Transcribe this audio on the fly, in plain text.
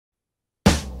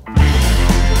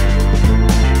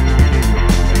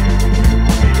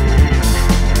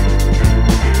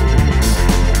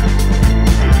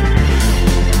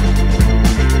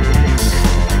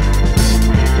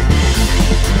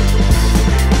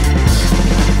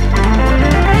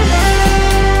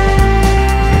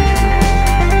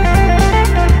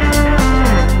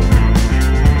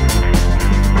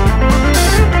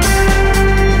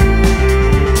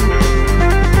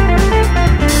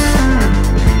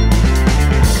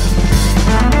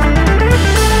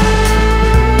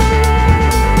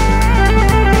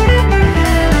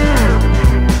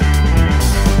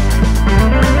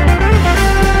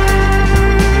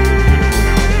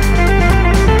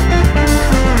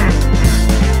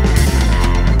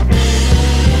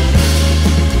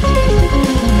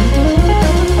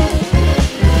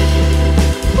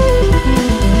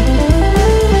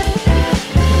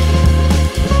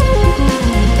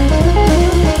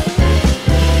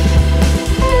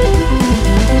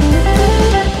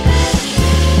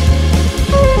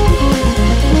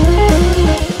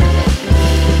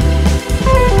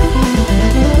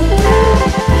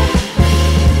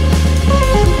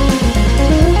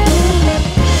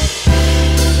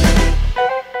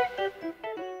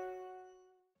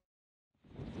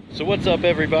So what's up,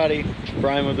 everybody?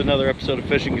 Brian with another episode of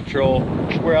Fishing Control.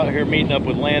 We're out here meeting up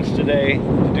with Lance today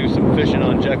to do some fishing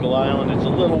on Jekyll Island. It's a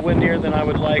little windier than I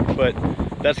would like, but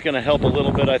that's going to help a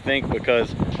little bit, I think,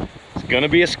 because it's going to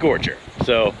be a scorcher.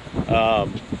 So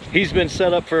he's been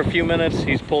set up for a few minutes.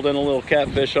 He's pulled in a little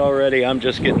catfish already. I'm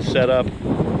just getting set up.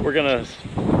 We're going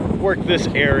to work this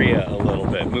area a little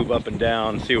bit, move up and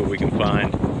down, see what we can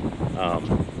find.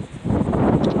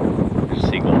 There's a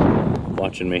seagull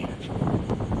watching me.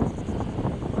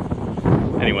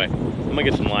 Anyway, I'm gonna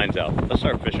get some lines out. Let's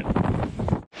start fishing. All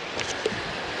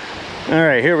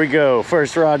right, here we go.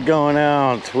 First rod going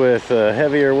out with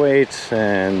heavier weights,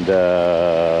 and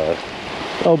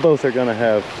both are gonna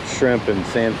have shrimp and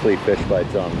sand flea fish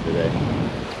bites on them today.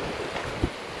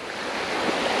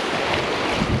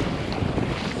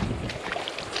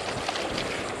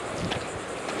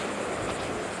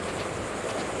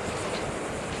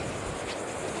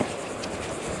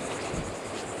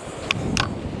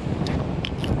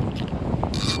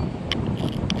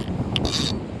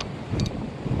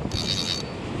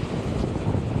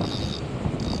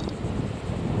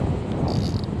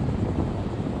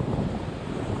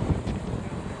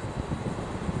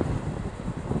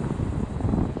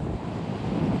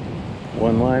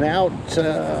 One line out.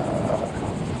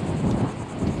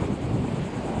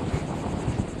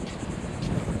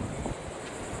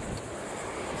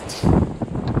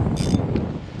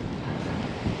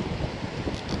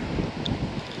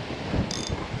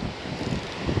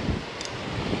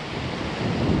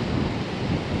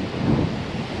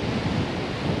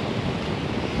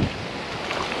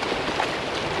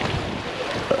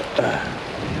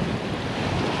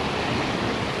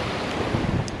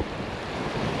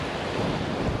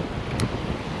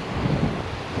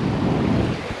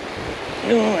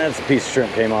 That's a piece of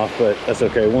shrimp came off, but that's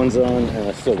okay. One's on, and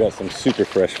I still got some super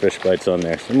fresh fish bites on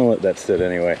there, so I'm gonna let that sit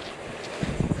anyway.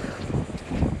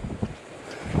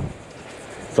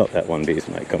 Thought that one piece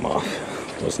might come off.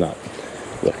 It was not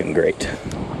looking great.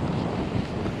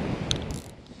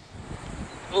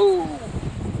 Oh.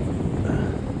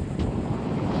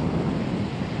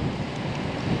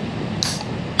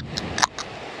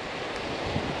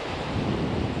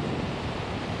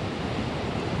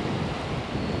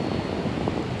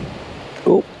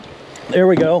 Oh, there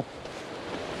we go.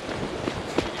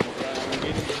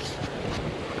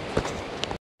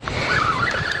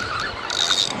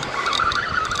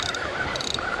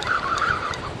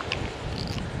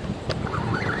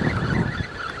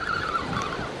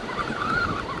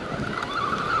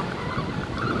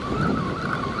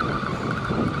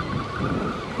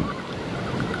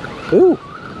 Ooh,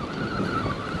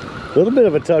 a little bit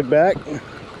of a tug back.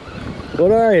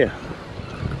 What are you?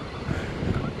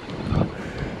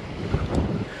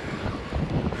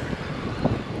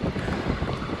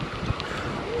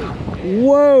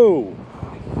 Whoa,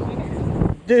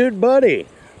 dude, buddy,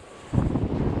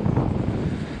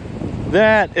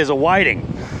 that is a whiting.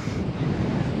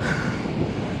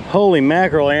 Holy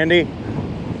mackerel, Andy.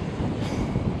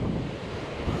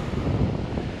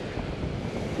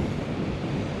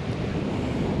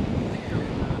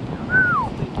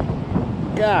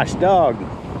 Gosh, dog.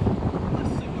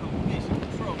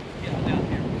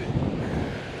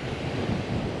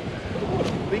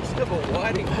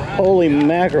 Holy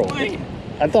mackerel.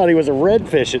 I thought he was a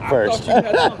redfish at first. I thought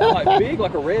you had something like big,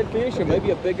 like a redfish, or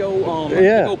maybe a big old,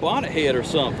 big old bonnet head or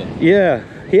something. Yeah,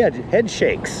 he had head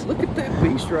shakes. Look at that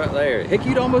beast right there. Heck,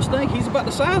 you'd almost think he's about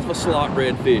the size of a slot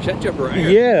redfish. That jump right here.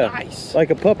 Yeah, nice.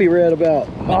 Like a puppy red about.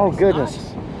 Oh goodness,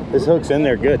 nice. This hook's in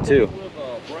there good too.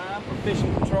 Brian from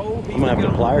Fishing Control. I'm gonna have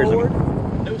to pliers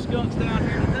him. No skunks down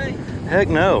here today. Heck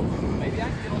no. Maybe I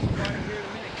can get on somebody here in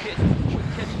a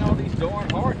minute catching all these darn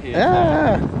hardheads.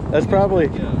 Ah, that's probably.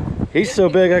 He's so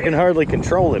big I can hardly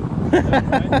control him.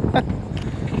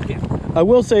 I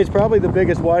will say it's probably the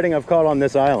biggest whiting I've caught on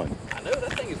this island. I know,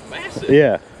 that thing is massive.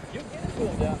 Yeah. You'll get into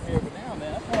them down here every now and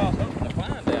then. That's what I was hoping to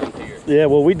find down here. Yeah,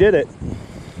 well, we did it.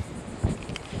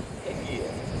 Heck yeah.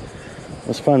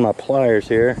 Let's find my pliers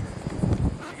here.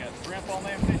 You got shrimp on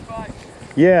them fish bites?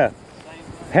 Yeah.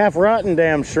 Half rotten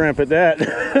damn shrimp at that.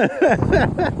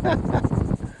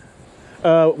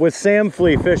 With sand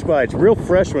flea fish bites, real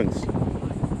fresh ones.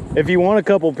 If you want a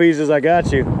couple pieces, I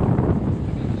got you.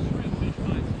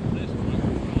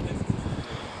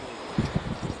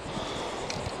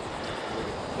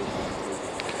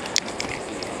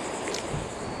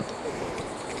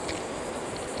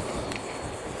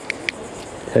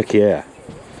 Heck yeah.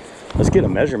 Let's get a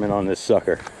measurement on this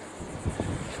sucker.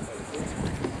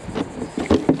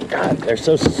 God, they're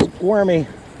so squirmy.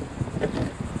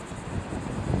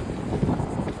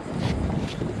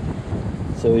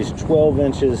 So he's 12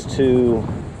 inches to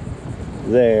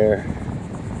there,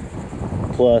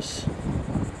 plus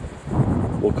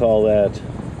we'll call that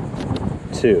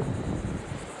 2.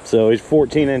 So he's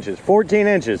 14 inches. 14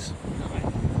 inches.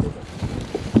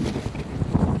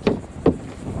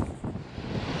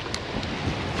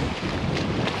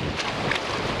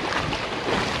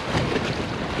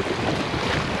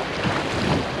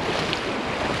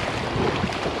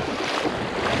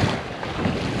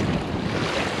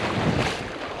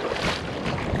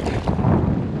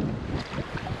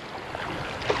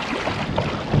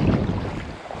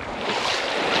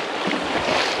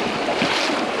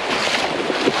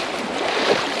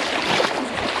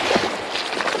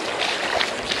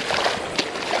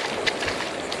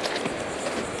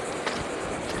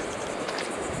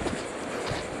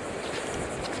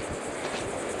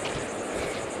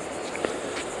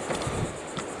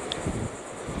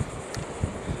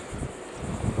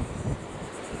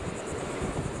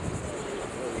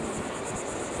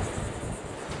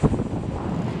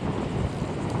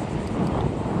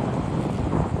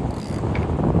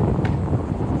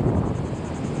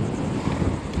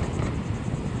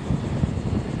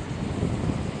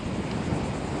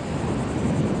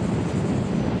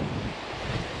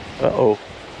 Uh-oh.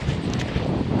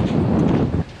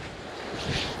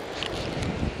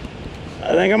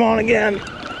 I think I'm on again.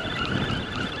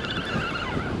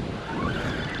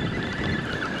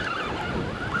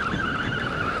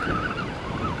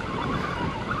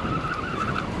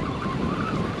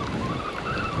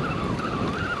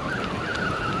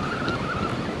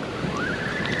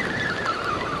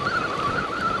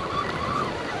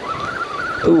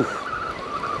 Oof.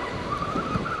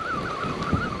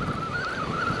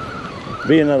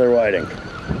 Be another whiting.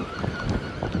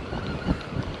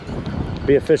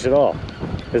 Be a fish at all.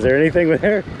 Is there anything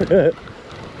there?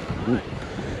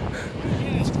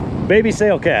 Baby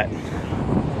sail cat.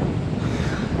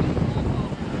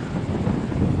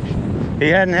 He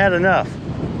hadn't had enough.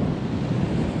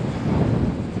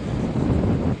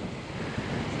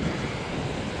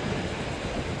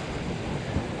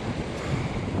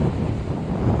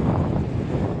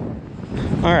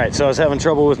 Alright, so I was having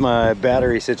trouble with my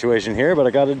battery situation here, but I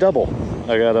got a double.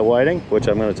 I got a whiting, which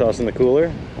I'm going to toss in the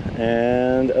cooler,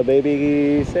 and a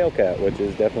baby sail cat, which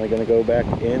is definitely going to go back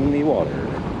in the water.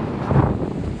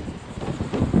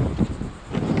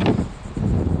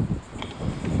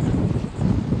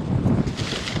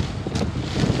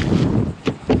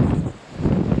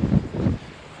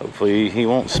 Hopefully he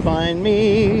won't spine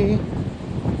me.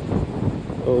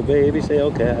 Oh, baby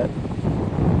sail cat.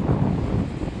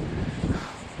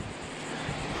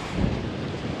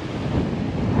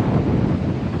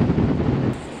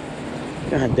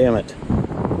 God damn it.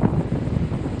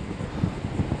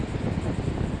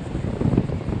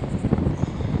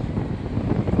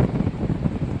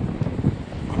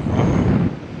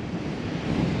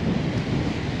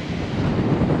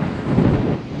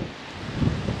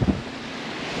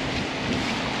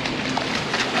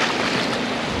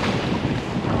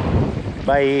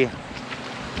 Bye.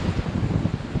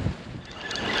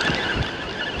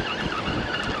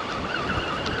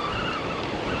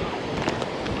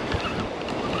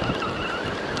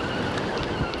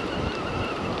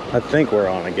 I think we're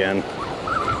on again.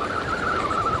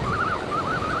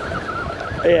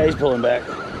 Yeah, he's pulling back.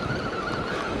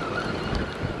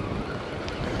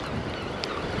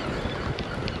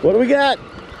 What do we got?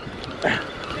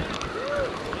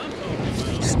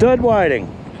 Stud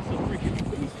whiting.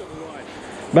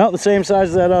 About the same size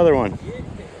as that other one.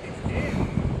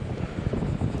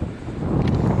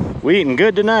 We eating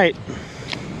good tonight.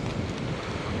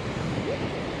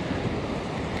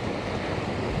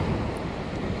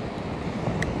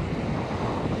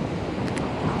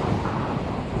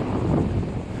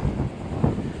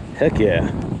 Heck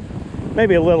yeah.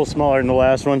 Maybe a little smaller than the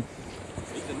last one.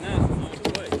 He's a nice one, all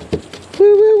the way.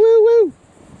 Woo, woo,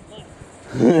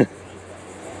 woo, woo.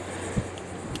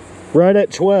 Right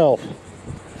at 12.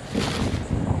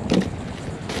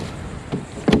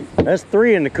 That's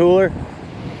 3 in the cooler.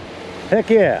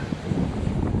 Heck yeah.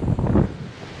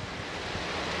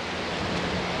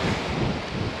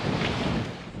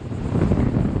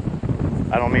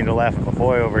 I don't mean to laugh at my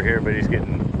boy over here, but he's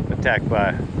getting attacked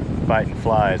by biting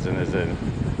flies and is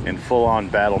in full-on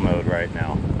battle mode right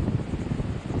now.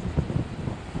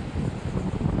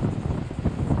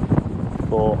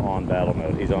 Full-on battle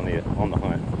mode. He's on the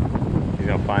hunt. He's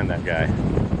gonna find that guy.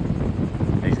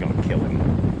 And he's gonna kill him.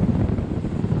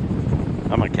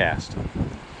 I'm gonna cast.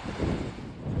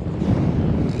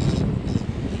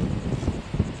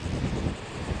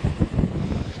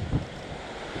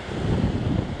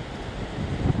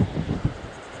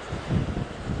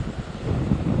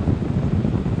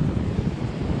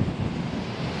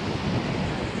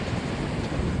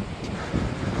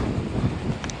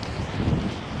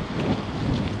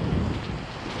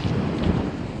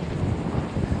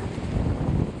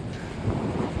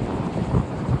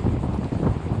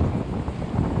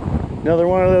 Another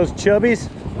one of those chubbies?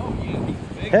 Oh yeah, he's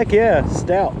big. Heck yeah,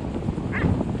 stout.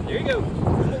 There you go.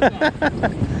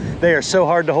 They are so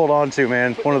hard to hold on to,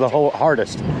 man. One of the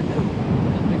hardest.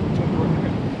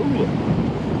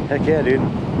 Heck yeah, dude.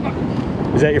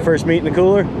 Is that your first meet in the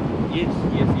cooler? Yes,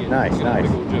 yes, yes. Nice, nice.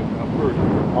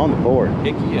 On the board.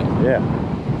 Heck yeah. Yeah.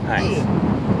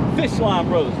 Nice. Fish line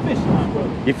brothers, fish line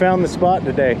brothers. You found the spot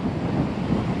today.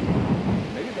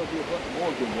 Maybe there'll be a bunch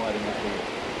more good white in this field.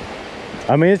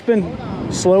 I mean, it's been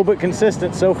slow but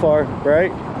consistent so far,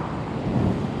 right?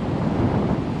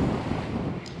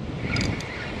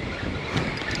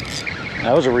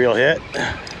 That was a real hit.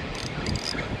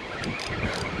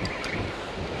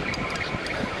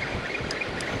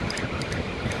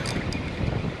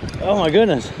 Oh my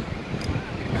goodness.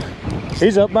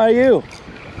 He's up by you.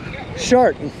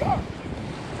 Shark.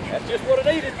 That's just what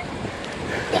it needed.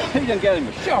 He done got him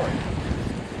a shark.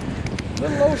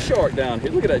 Little old shark down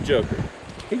here. Look at that joker.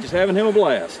 He's just having him a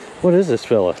blast. What is this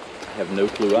fella? I have no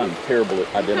clue. I'm terrible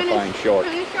at identifying sharks.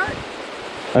 Kind of shark?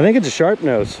 I think it's a sharp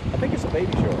nose. I think it's a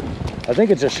baby shark. I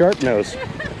think it's a sharp nose.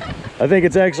 I think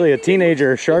it's actually a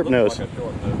teenager sharp nose. Like a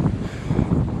shark nose.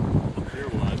 I'm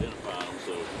terrible at identifying them,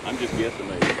 so I'm just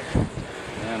guesstimating.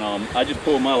 And I just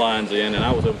pulled my lines in, and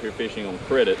I was over here fishing on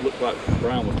credit. Looked like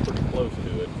Brian was pretty close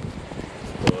to it.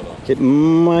 But, It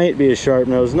might be a sharp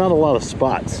nose. Not a lot of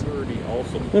spots. pretty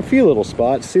awesome. A few little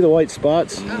spots. See the white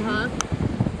spots? Uh-huh.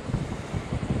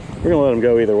 We're gonna let him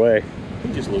go either way.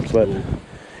 He just looks But cool.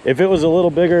 if it was a little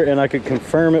bigger and I could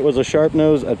confirm it was a sharp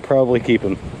nose, I'd probably keep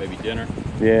him. Maybe dinner.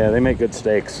 Yeah, they make good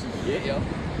steaks. Yeah.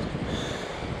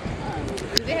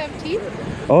 Do they have teeth?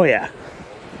 Oh yeah.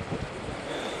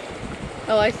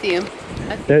 Oh, I see them.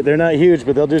 They're not huge,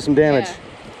 but they'll do some damage. Yeah.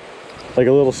 Like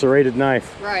a little serrated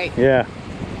knife. Right. Yeah.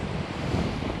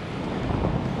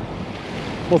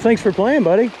 Well, thanks for playing,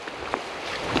 buddy.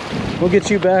 We'll get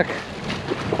you back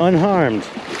unharmed.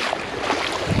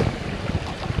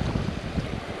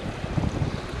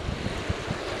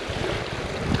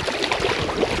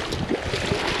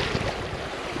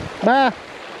 Bye.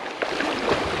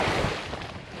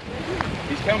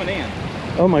 He's coming in.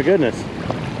 Oh my goodness.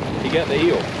 He got the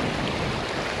eel.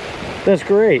 That's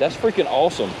great. That's freaking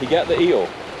awesome. He got the eel.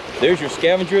 There's your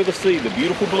scavenger of the sea, the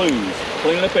beautiful blues,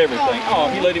 cleaning up everything. Oh,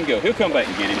 if you let him go, he'll come back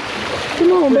and get him.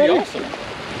 Come on, Pretty buddy. awesome.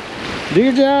 Do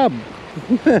your job.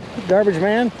 Garbage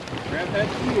man. Grandpa's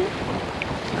eel.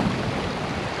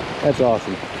 That's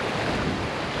awesome.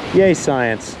 Yay,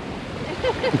 science.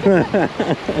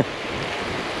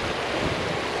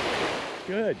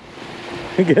 Good.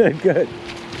 Good, good.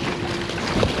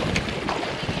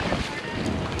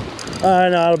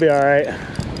 No, it'll be all right.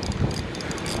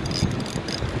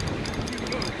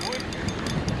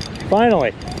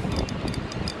 Finally.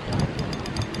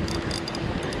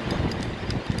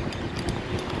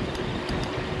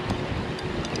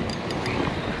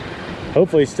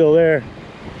 Hopefully he's still there.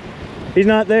 He's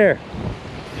not there.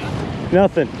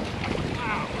 Nothing.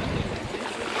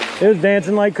 It was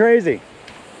dancing like crazy.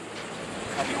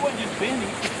 If he wasn't just bending,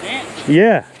 he was dancing.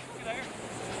 Yeah.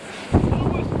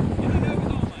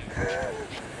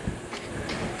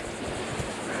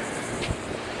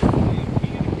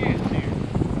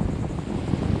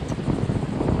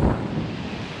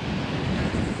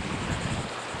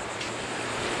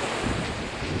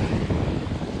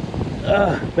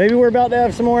 Maybe we're about to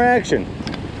have some more action.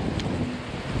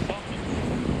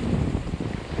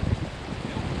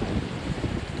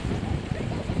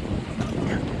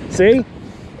 See?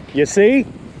 You see?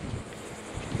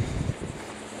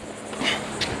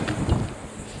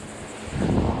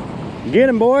 Get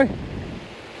him, boy.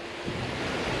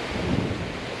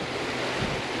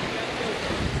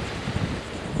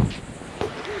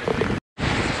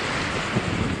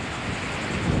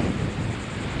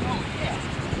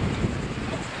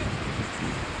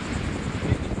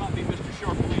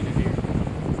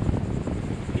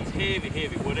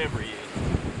 Heavy, whatever he is.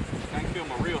 I can feel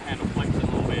my reel handle flexing a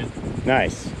little bit.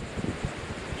 Nice. You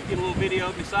get a little video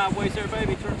of me sideways there,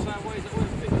 baby. Turn sideways. That way to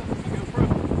pick up my GoPro.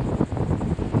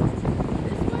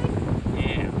 This way?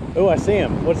 Yeah. Oh, I see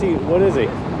him. What is he?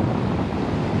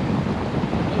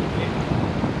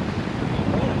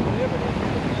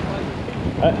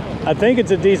 I think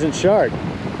it's a decent shark.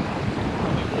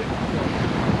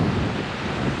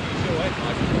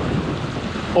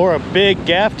 Or a big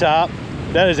gaff top.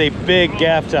 That is a big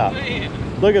gaff top.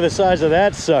 Man. Look at the size of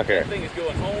that sucker. That thing is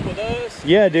going home with us.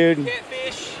 Yeah, dude.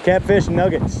 Catfish. Catfish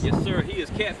nuggets. Yes, sir. He is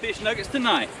catfish nuggets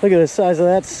tonight. Look at the size of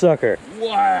that sucker.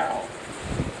 Wow.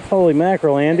 Holy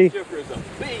mackerel, Andy. That joker is a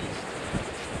beast.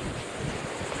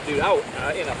 dude,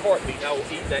 in a heartbeat, I will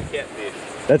eat that catfish.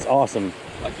 That's awesome.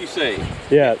 Like you say,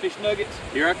 Yeah. fish nuggets,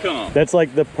 here I come. That's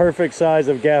like the perfect size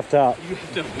of gaff top. You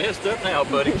done messed up now,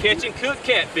 buddy. Catch and cook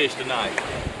catfish tonight.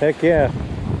 Heck yeah.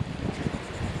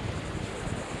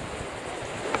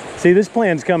 See, this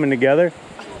plan's coming together.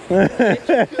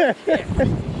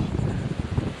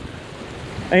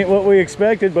 Ain't what we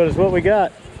expected, but it's what we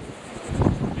got.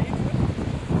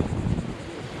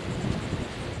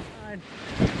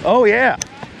 Oh yeah.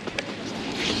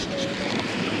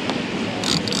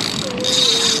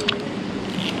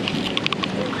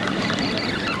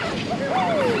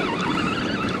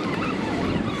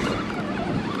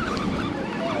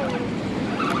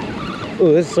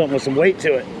 Oh, this is something with some weight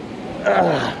to it.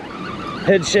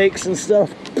 Head shakes and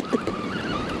stuff.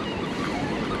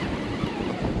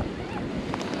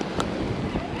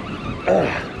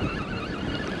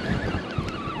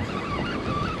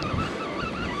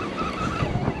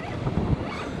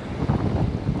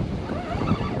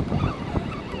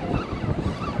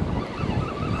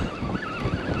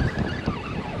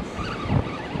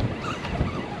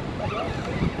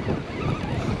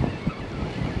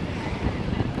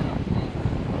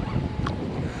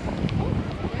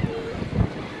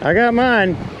 I got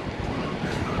mine.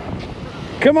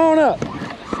 Come on up.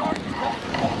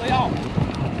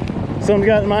 Someone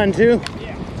got mine too?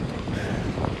 Yeah.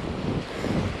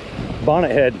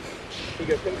 Bonnet head. You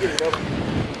go, come get it, bro.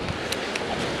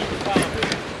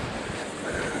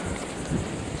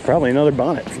 Probably another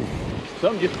bonnet.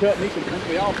 Something just cut me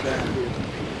completely off down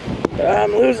here.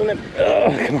 I'm losing it.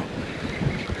 Oh, come on.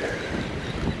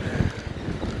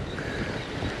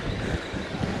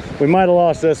 We might have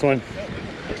lost this one.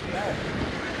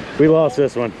 We lost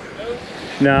this one.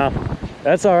 No,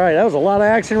 that's all right. That was a lot of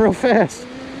action real fast.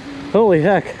 Holy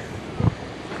heck.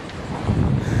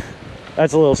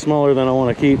 That's a little smaller than I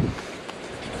want to keep.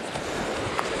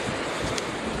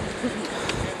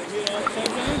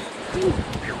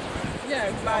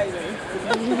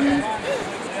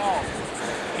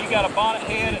 He got a bonnet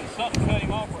head and something cut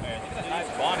him off right there. Look at that nice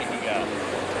bonnet he got.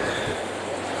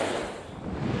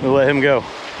 We'll let him go.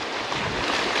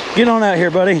 Get on out here,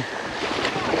 buddy.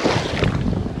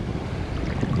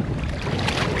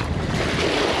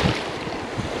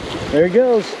 There he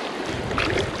goes.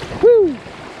 Woo!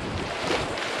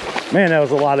 Man, that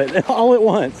was a lot of all at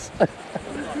once.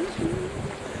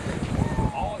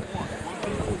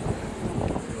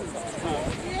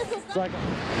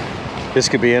 This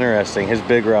could be interesting. His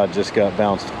big rod just got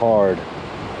bounced hard.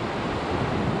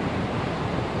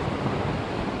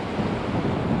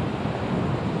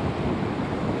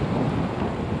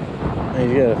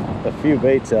 He's got a few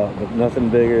baits out, but nothing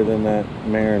bigger than that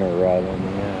Mariner rod on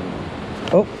the end.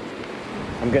 Oh,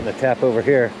 I'm getting a tap over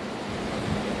here.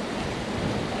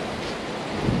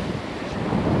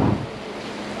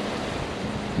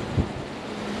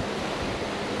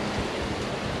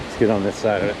 Let's get on this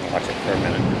side of it and watch it for a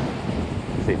minute.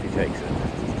 See if he takes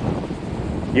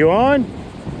it. You on?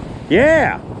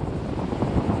 Yeah!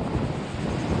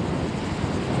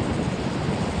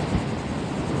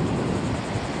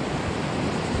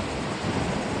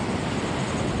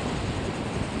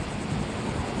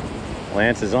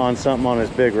 Lance is on something on his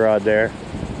big rod there.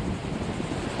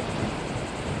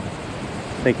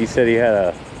 I think he said he had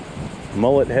a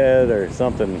mullet head or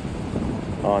something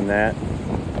on that.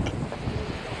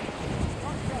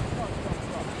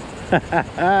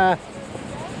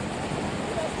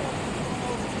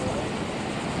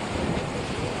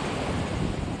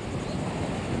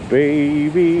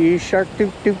 Baby shark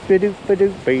doop doop doop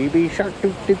doop, baby shark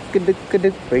doop doop doop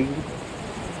doop, baby.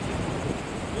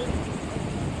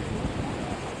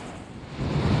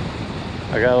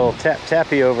 I got a little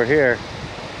tappy over here.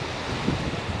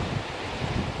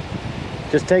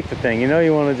 Just take the thing. You know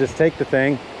you want to just take the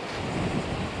thing.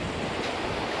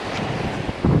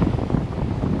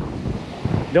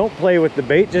 Don't play with the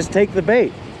bait, just take the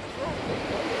bait.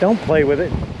 Don't play with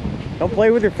it. Don't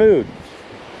play with your food.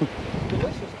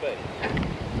 Delicious bait.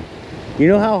 You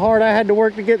know how hard I had to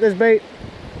work to get this bait?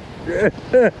 Grocery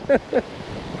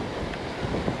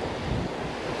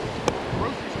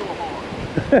store hard.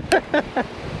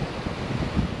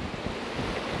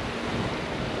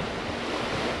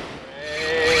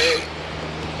 Hey,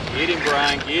 get him,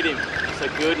 Brian, get him. That's a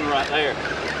good one right there.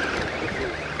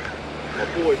 My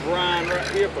boy Brian right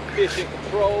here from Fishing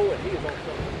Control, and he is on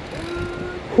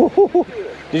something good.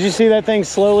 Did you see that thing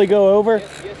slowly go over?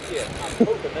 Yes. I'm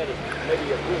hoping that is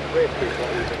maybe a good redfish that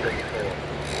we've been looking for.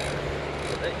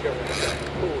 That joker got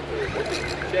pulled through. Was it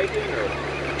shaking or?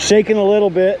 Shaking a little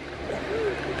bit.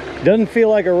 Doesn't feel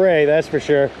like a ray, that's for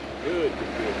sure. Good.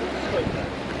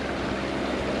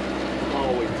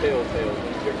 Always telltale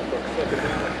when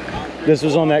This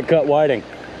was on that cut whiting. Cut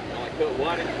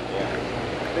whiting?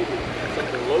 Yeah. Maybe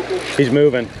something local. He's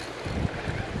moving.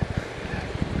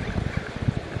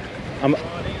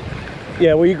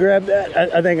 Yeah, will you grab that?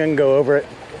 I think I can go over it.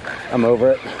 I'm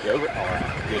over it. You over it? All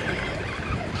right.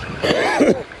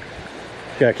 Good.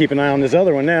 Gotta keep an eye on this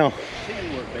other one now.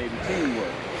 Teamwork, baby. Teamwork.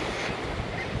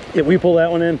 If we pull that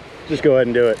one in, just go ahead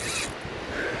and do it.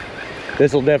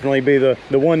 This will definitely be the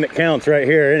one that counts right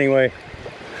here anyway.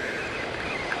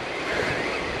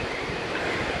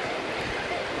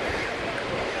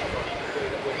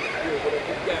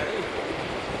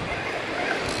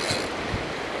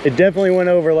 It definitely went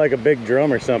over like a big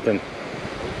drum or something.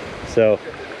 So.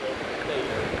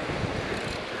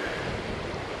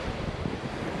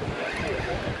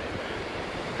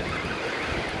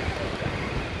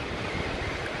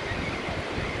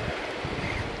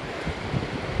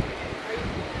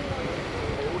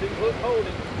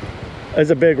 That's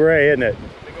a big ray, isn't it?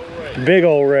 Big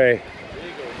old ray.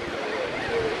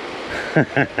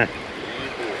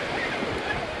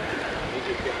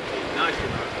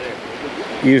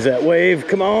 Use that wave.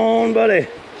 Come on, buddy.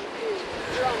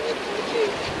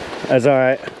 That's all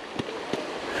right.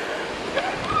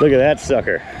 Look at that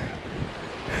sucker.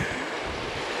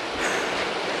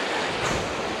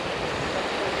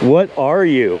 What are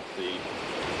you?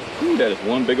 Ooh, that is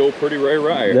one big old pretty ray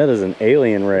right here. That is an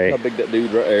alien ray. How big that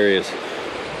dude right there is.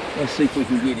 Let's see if we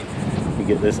can get him. You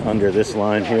get this under this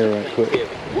line here right quick.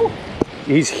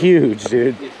 He's huge,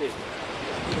 dude.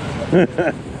 Come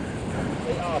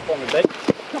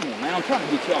on, man. I'm trying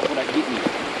to get you off without getting you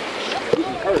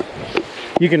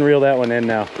hurt. You can reel that one in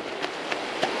now.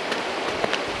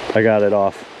 I got it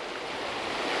off.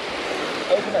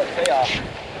 Open up, stay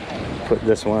off. Put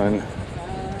this one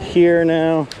here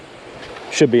now.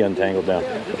 Should be untangled down.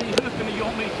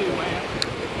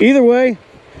 Either way.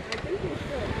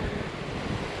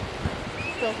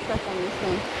 Still stuck on this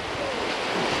one.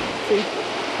 See?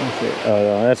 Oh,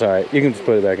 no, that's all right. You can just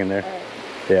put it back in there.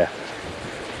 Yeah.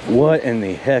 What in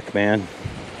the heck, man?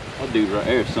 That dude right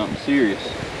there is something serious.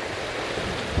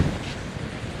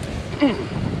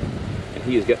 And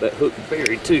he has got that hook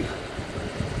buried too.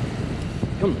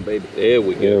 Come on, baby. There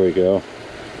we go. There we go.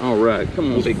 All right,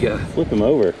 come on, big guy. Flip him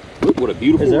over. Look what a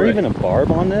beautiful Is there ray. even a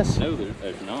barb on this? No,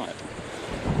 there's not.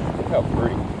 Look how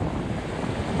pretty.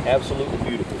 Absolutely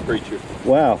beautiful creature.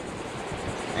 Wow.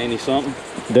 Ain't he something?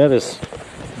 That is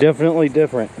definitely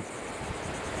different.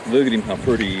 Look at him, how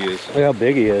pretty he is. Look how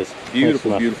big he is.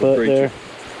 Beautiful, That's my beautiful foot creature. there.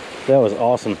 That was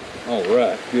awesome. All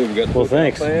right, good. We got to Well, put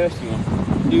that thanks. fast. You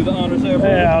want to do the honors there, bro?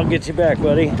 Yeah, I'll get you back,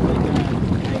 buddy.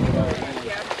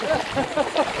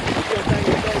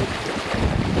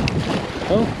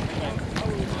 Oh.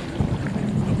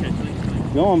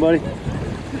 Go on, buddy.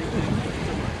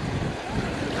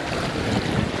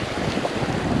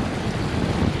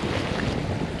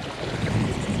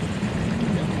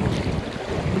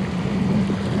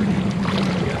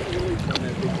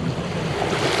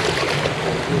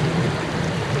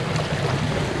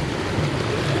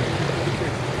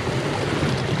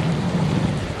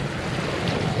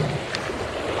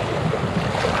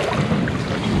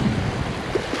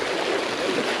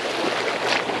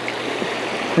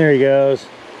 There he goes.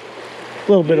 A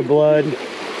little bit of blood.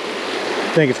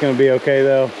 Think it's going to be okay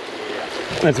though.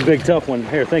 That's a big tough one.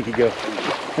 Here, thank you, go.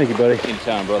 Thank you, buddy.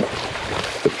 Anytime, brother.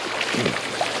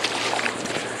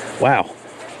 Wow.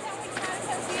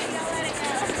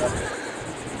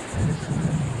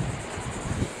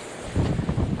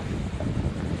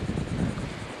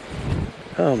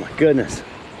 Oh my goodness.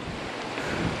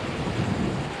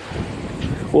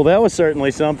 Well, that was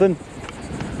certainly something.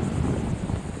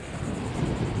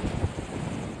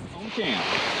 On camp.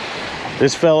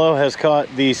 This fellow has caught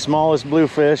the smallest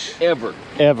bluefish Ever.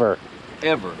 ever.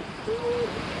 Ever.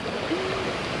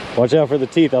 Watch out for the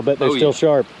teeth. I'll bet they're Oh, still yeah.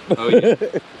 sharp. Oh, yeah.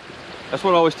 That's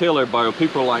what I always tell everybody. When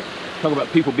people are like, talk about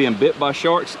people being bit by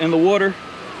sharks in the water.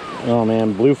 Oh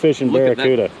man, bluefish and Look at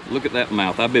barracuda. that, look at that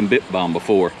mouth. I've been bit by them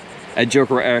before. That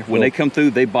joker right there, when they come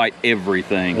through, they bite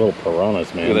everything. Little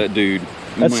piranhas, man. Look at that dude.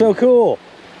 That's so cool.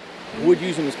 Would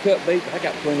use him as cut bait, but I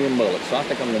got plenty of mullets, so I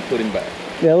think I'm gonna put him back.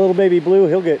 Yeah, little baby blue,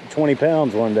 he'll get 20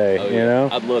 pounds one day, Oh, you yeah. know?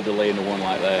 I'd love to lay into one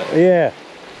like that. Yeah.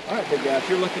 All right, big guy, it's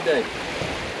your lucky day.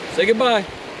 Say goodbye.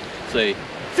 Say,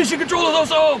 fishing control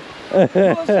is awesome.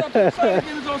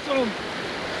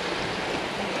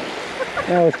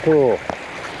 That was cool.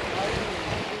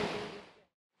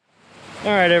 All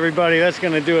right, everybody, that's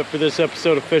going to do it for this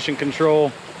episode of Fishing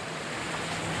Control.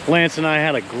 Lance and I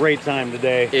had a great time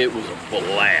today. It was a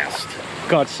blast.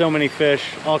 Caught so many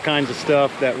fish, all kinds of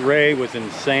stuff. That ray was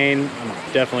insane. I'm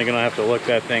definitely gonna have to look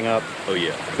that thing up. Oh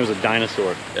yeah. It was a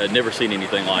dinosaur. I'd never seen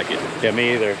anything like it. Yeah,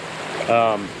 me either.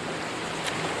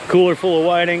 Cooler full of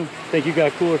whiting. I think you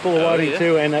got cooler full of whiting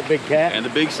too, and that big cat. And the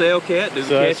big sail cat, does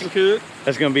So catch and cook.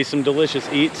 That's gonna be some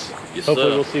delicious eats. Yes,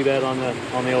 Hopefully sir. we'll see that on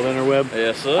the old interweb.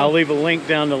 Yes, sir. I'll leave a link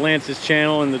down to Lance's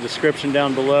channel in the description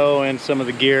down below and some of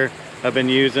the gear I've been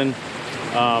using.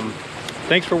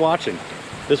 Thanks for watching.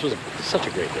 This was such a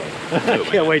great day. I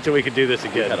can't wait till we could do this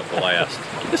again. Had a blast.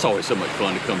 It's always so much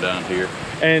fun to come down here.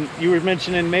 And you were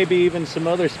mentioning maybe even some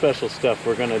other special stuff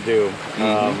we're gonna do.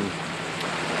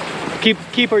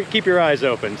 Keep your eyes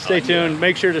open. Stay tuned. Yeah.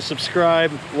 Make sure to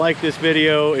subscribe, like this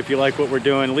video if you like what we're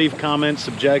doing. Leave comments,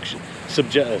 suggestions. It's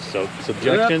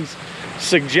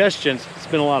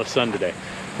been a lot of sun today.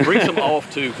 Bring some off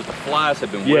too, because the flies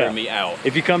have been wearing me out.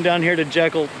 If you come down here to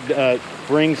Jekyll,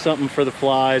 bring something for the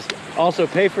flies. Also,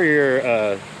 pay for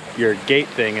your gate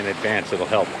thing in advance. It'll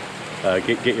help.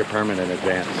 Get your permit in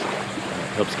advance.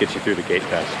 Helps get you through the gate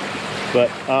pass.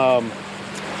 But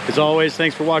as always,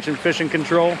 thanks for watching Fishing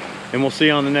Control, and we'll see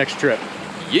you on the next trip.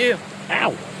 Yeah.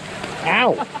 Ow!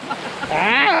 Ow!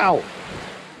 Ow!